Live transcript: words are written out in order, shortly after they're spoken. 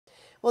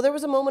Well, there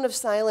was a moment of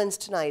silence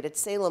tonight at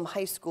Salem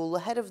High School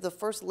ahead of the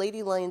first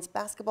Lady Lions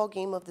basketball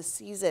game of the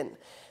season.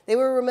 They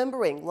were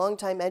remembering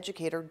longtime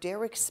educator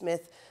Derek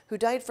Smith, who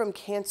died from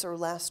cancer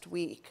last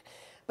week.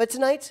 But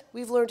tonight,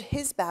 we've learned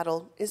his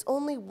battle is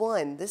only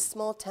one this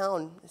small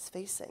town is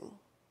facing.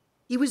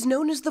 He was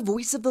known as the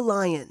voice of the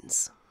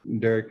Lions.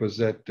 Derek was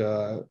at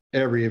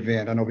every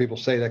event. I know people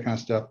say that kind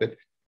of stuff, but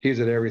he's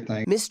at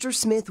everything. Mr.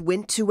 Smith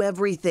went to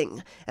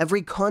everything,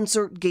 every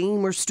concert,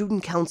 game, or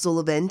student council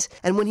event.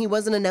 And when he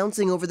wasn't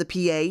announcing over the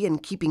PA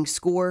and keeping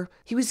score,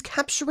 he was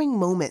capturing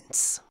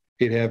moments.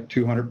 He'd have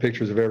 200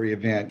 pictures of every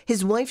event.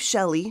 His wife,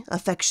 Shelley,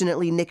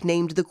 affectionately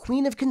nicknamed the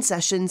Queen of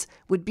Concessions,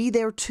 would be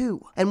there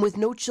too. And with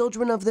no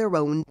children of their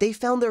own, they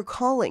found their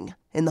calling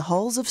in the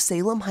halls of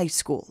Salem High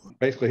School.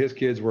 Basically, his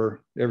kids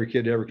were every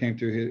kid that ever came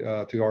through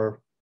our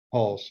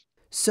halls.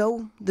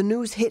 So the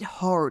news hit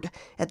hard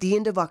at the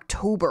end of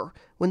October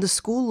when the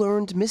school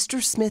learned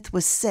Mr. Smith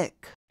was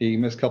sick. He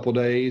missed a couple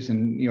of days,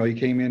 and he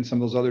came in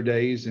some of those other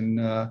days, and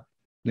then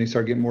he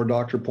started getting more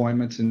doctor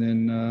appointments, and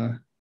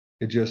then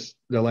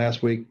the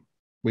last week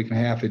and a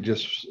half,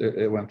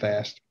 it went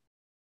fast.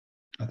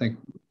 I think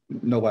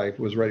nobody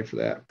was ready for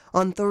that.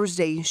 On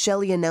Thursday,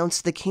 Shelley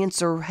announced the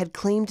cancer had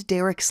claimed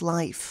Derek's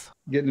life.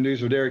 Getting the news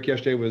for Derek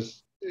yesterday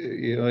was,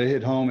 it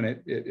hit home,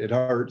 and it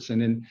hurts.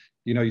 And then,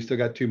 you still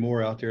got two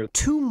more out there.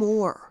 Two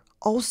more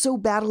also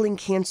battling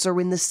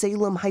cancer in the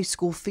Salem High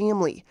School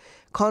family.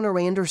 Connor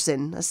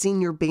Anderson, a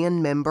senior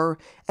band member,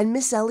 and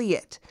Miss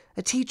Elliott,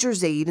 a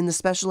teacher's aide in the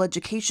special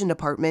education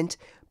department,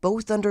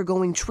 both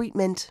undergoing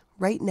treatment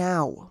right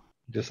now.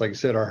 Just like I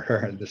said,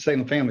 the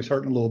Salem family's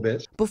hurting a little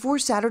bit. Before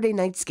Saturday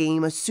night's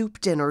game, a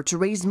soup dinner to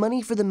raise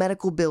money for the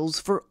medical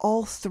bills for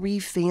all three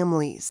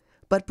families.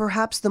 But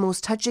perhaps the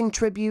most touching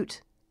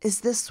tribute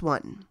is this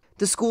one.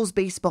 The school's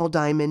baseball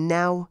diamond,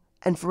 now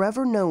and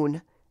forever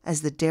known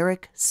as the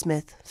Derek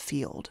Smith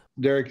Field.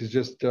 Derek is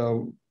just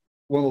one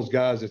of those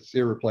guys that's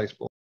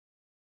irreplaceable.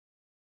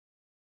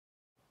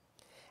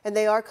 And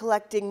they are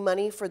collecting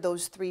money for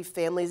those three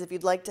families. If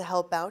you'd like to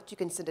help out, you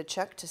can send a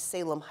check to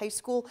Salem High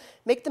School.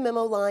 Make the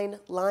memo line,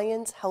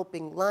 Lions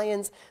Helping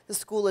Lions. The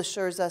school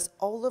assures us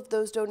all of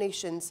those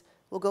donations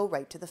will go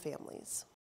right to the families.